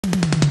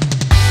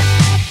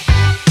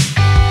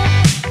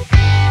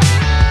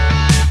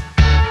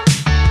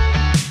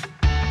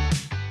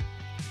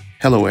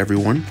Hello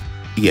everyone.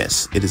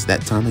 Yes, it is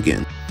that time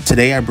again.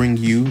 Today I bring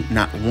you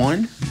not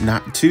one,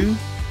 not two,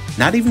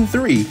 not even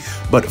three,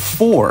 but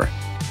four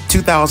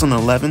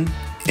 2011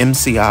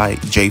 MCI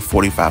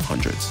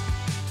J4500s.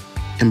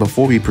 And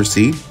before we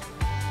proceed,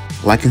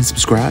 like and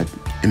subscribe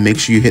and make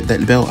sure you hit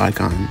that bell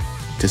icon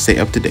to stay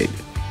up to date.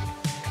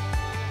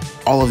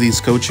 All of these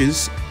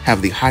coaches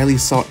have the highly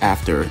sought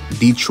after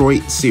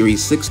Detroit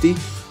Series 60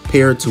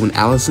 paired to an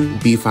Allison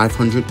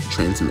B500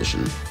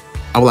 transmission.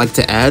 I would like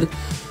to add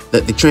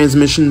that the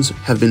transmissions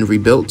have been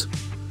rebuilt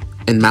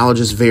and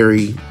mileages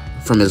vary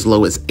from as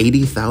low as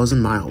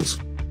 80,000 miles.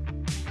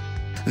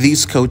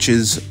 These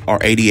coaches are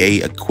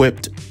ADA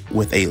equipped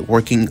with a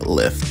working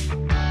lift.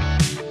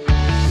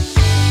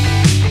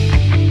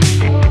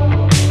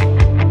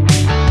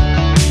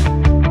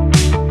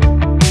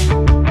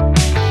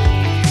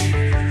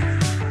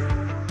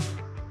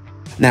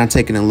 Now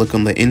taking a look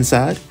on the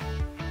inside,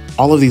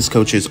 all of these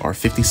coaches are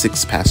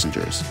 56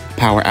 passengers.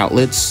 Power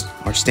outlets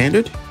are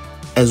standard,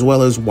 as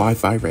well as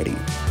Wi-Fi ready.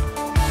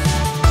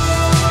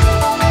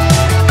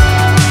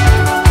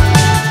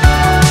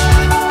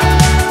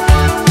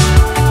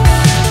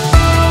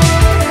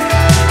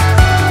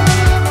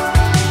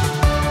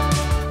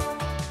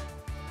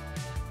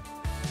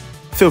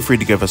 Feel free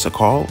to give us a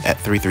call at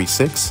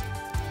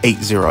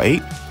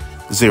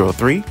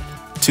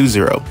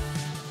 336-808-0320.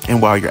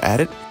 And while you're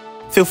at it,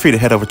 feel free to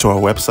head over to our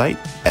website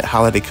at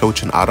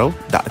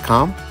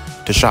holidaycoachandauto.com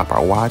to shop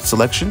our wide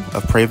selection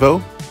of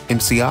Prevost,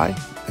 MCI,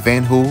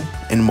 Hool,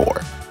 and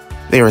more.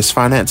 There is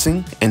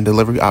financing and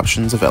delivery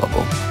options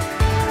available.